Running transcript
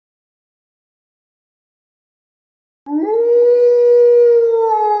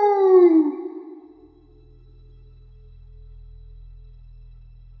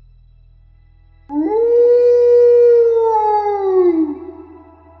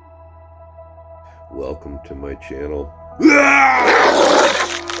Welcome to my channel.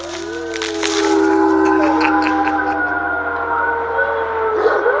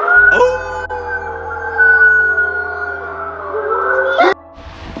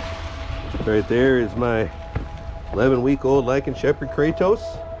 Right there is my 11-week-old Lycan Shepherd Kratos.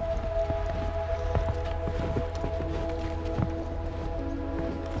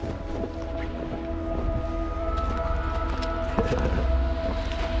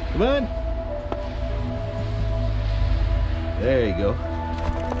 Come on. There you go.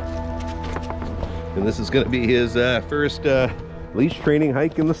 And this is going to be his first leash training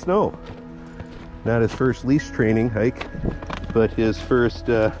hike in the snow. Not his first leash training hike, but his first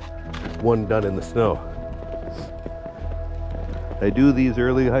one done in the snow. I do these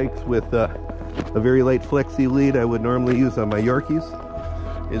early hikes with a very light Flexi Lead I would normally use on my Yorkies.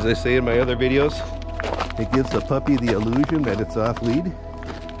 As I say in my other videos, it gives the puppy the illusion that it's off lead.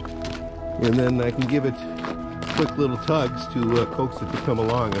 And then I can give it quick little tugs to coax it to come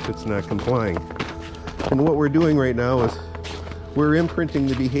along if it's not complying. And what we're doing right now is we're imprinting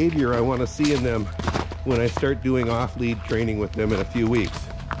the behavior I want to see in them when I start doing off-lead training with them in a few weeks.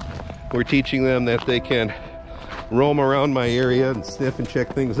 We're teaching them that they can roam around my area and sniff and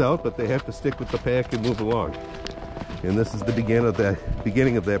check things out, but they have to stick with the pack and move along. And this is the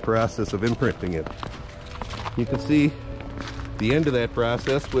beginning of that process of imprinting it. You can see the end of that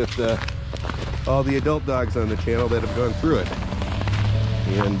process with all the adult dogs on the channel that have gone through it,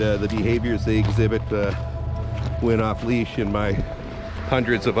 and the behaviors they exhibit when off leash in my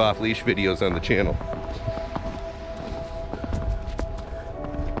hundreds of off leash videos on the channel.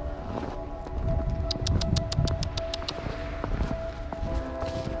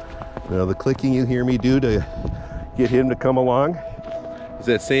 Now the clicking you hear me do to get him to come along is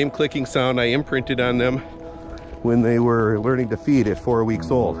that same clicking sound I imprinted on them when they were learning to feed at 4 weeks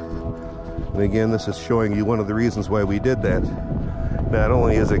old. And again, this is showing you one of the reasons why we did that. Not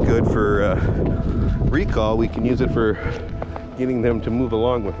only is it good for recall, we can use it for getting them to move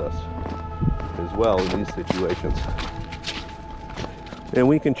along with us as well in these situations. And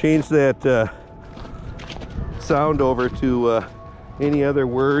we can change that sound over to any other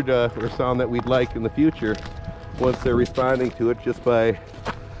word or sound that we'd like in the future once they're responding to it, just by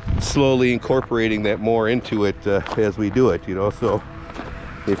slowly incorporating that more into it as we do it, you know. So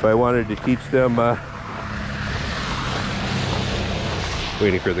if I wanted to teach them,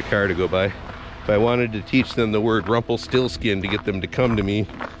 waiting for the car to go by, if I wanted to teach them the word Rumpelstiltskin to get them to come to me,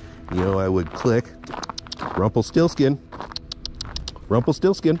 you know, I would click Rumpelstiltskin,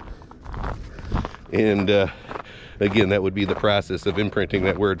 Rumpelstiltskin, and again, that would be the process of imprinting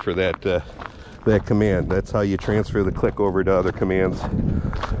that word for that that command. That's how you transfer the click over to other commands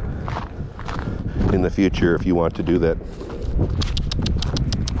in the future if you want to do that.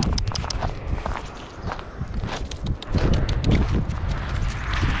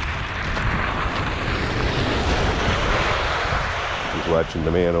 He's watching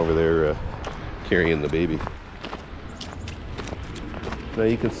the man over there carrying the baby. Now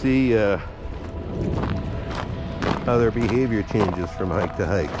you can see how their behavior changes from hike to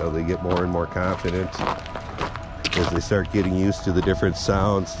hike, how they get more and more confident as they start getting used to the different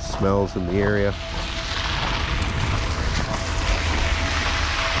sounds, smells in the area.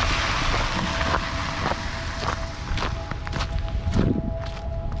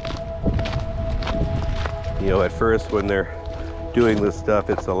 You know, at first when they're doing this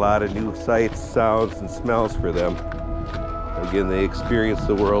stuff, it's a lot of new sights, sounds, and smells for them. Again, they experience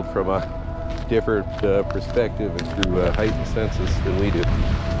the world from a different perspective and through heightened senses than we do.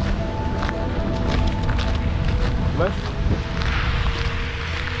 Come on.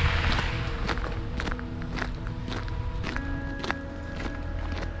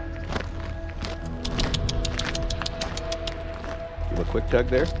 Give him a quick tug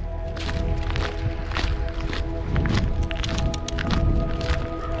there.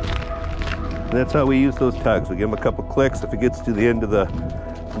 And that's how we use those tugs. We give him a couple clicks. If it gets to the end of the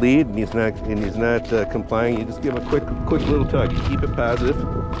lead and he's not complying, you just give him a quick little tug. You keep it positive.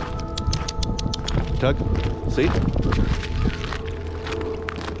 Tug. See?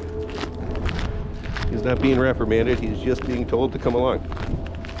 He's not being reprimanded. He's just being told to come along.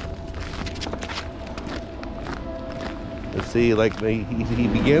 And see, like he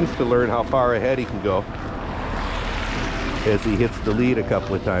begins to learn how far ahead he can go as he hits the lead a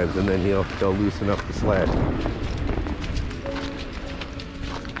couple of times, and then he'll loosen up the slack.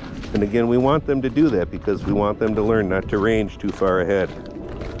 And again, we want them to do that because we want them to learn not to range too far ahead.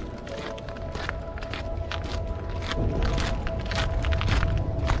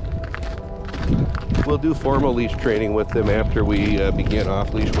 We'll do formal leash training with them after we begin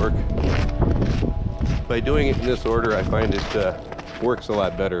off-leash work. By doing it in this order, I find it works a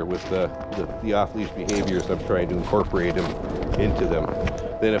lot better with the off-leash behaviors I'm trying to incorporate them into them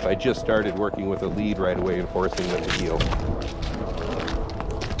than if I just started working with a lead right away and forcing them to heel.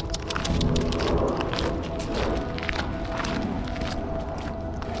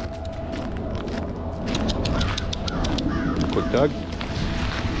 Quick tug.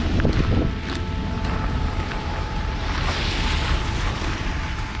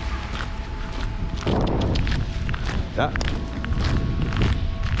 Ah.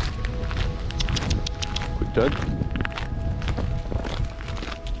 Quick tug.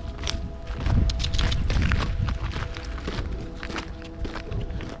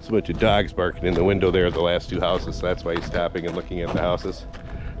 So a bunch of dogs barking in the window there at the last two houses, so that's why he's stopping and looking at the houses.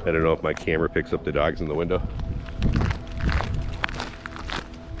 I don't know if my camera picks up the dogs in the window.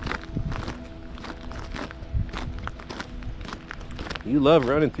 You love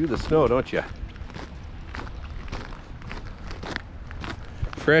running through the snow, don't you?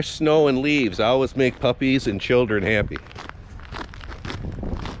 Fresh snow and leaves always make puppies and children happy.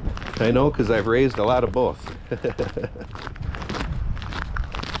 I know, because I've raised a lot of both.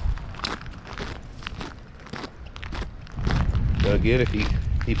 Now again, if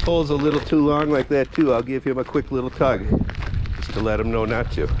he pulls a little too long like that too, I'll give him a quick little tug just to let him know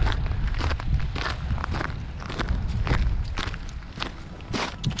not to.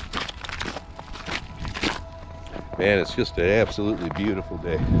 Man, it's just an absolutely beautiful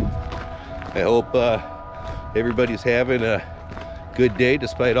day. I hope everybody's having a good day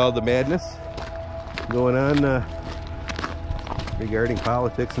despite all the madness going on regarding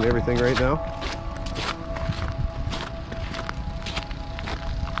politics and everything right now.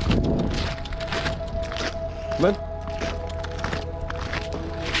 Come on.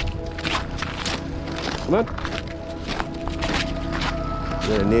 Come on.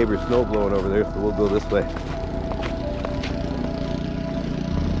 Got a neighbor's snow blowing over there, so we'll go this way.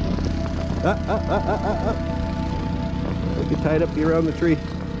 Look, get tied up here around the tree.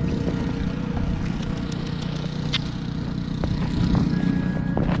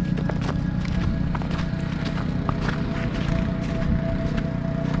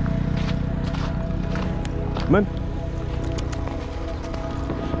 Come on.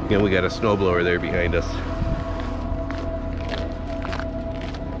 Again, we got a snowblower there behind us.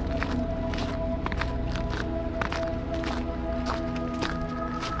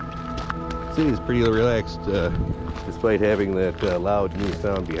 See, he's pretty relaxed despite having that loud new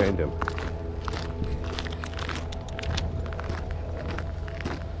sound behind him.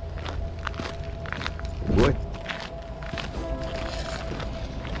 Boy.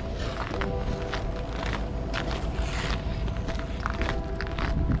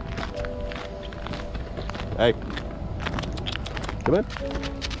 Hey. Come on.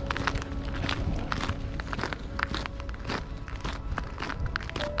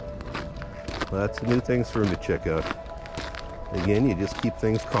 Lots of new things for him to check out. Again, you just keep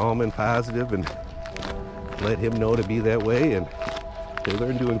things calm and positive and let him know to be that way, and they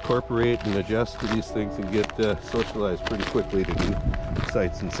learn to incorporate and adjust to these things and get socialized pretty quickly to new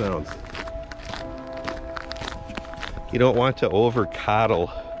sights and sounds. You don't want to over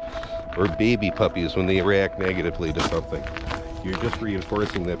coddle or baby puppies when they react negatively to something. You're just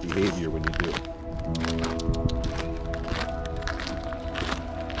reinforcing that behavior when you do.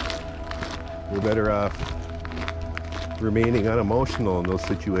 We're better off remaining unemotional in those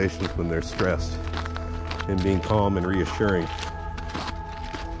situations when they're stressed and being calm and reassuring.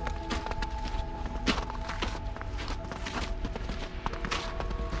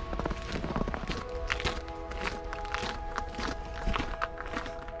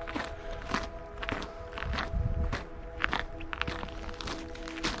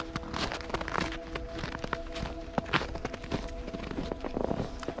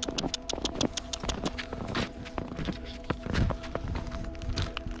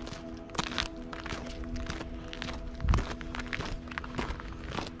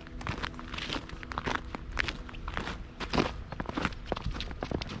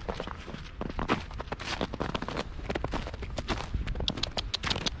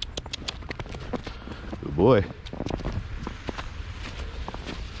 Good boy.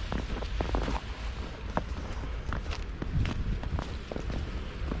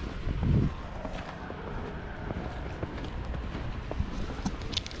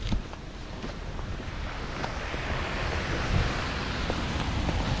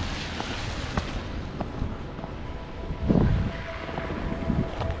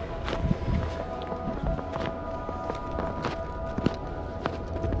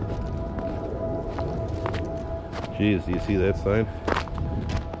 Geez, do you see that sign?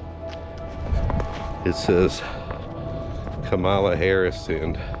 It says Kamala Harris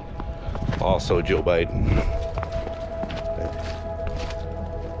and also Joe Biden.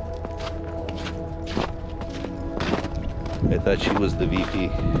 I thought she was the VP.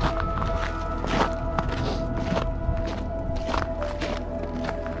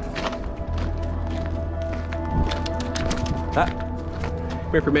 Ah,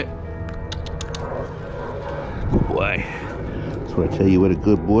 come here for a minute. Good boy. Just want to tell you what a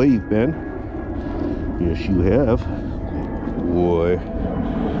good boy you've been. Yes, you have. Boy.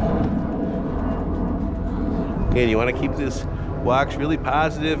 And you want to keep this walks really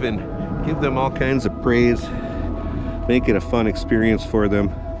positive and give them all kinds of praise. Make it a fun experience for them.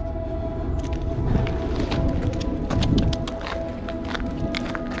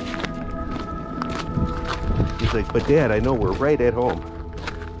 He's like, but Dad, I know we're right at home.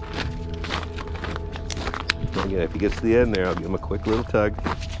 Again, if he gets to the end there, I'll give him a quick little tug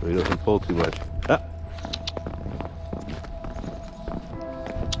so he doesn't pull too much. Ah.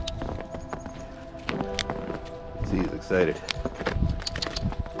 See, he's excited.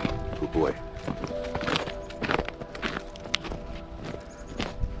 Good boy.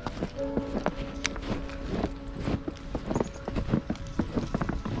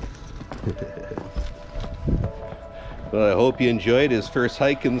 Well, I hope you enjoyed his first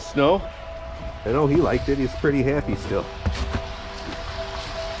hike in the snow. I know he liked it. He's pretty happy still.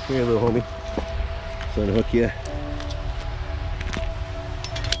 Here, little homie. Just unhook you.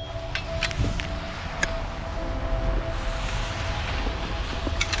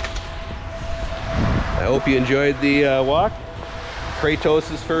 I hope you enjoyed the walk.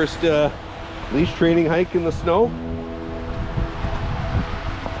 Kratos' first leash training hike in the snow.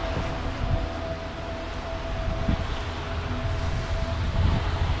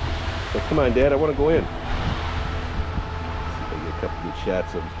 Come on, Dad, I want to go in. See if I get a couple good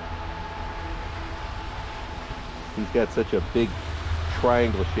shots of him. He's got such a big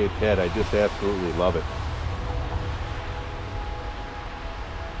triangle-shaped head. I just absolutely love it.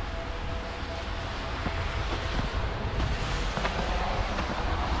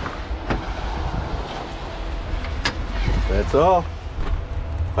 That's all.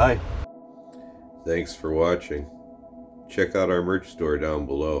 Bye. Thanks for watching. Check out our merch store down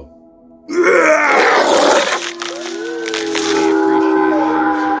below.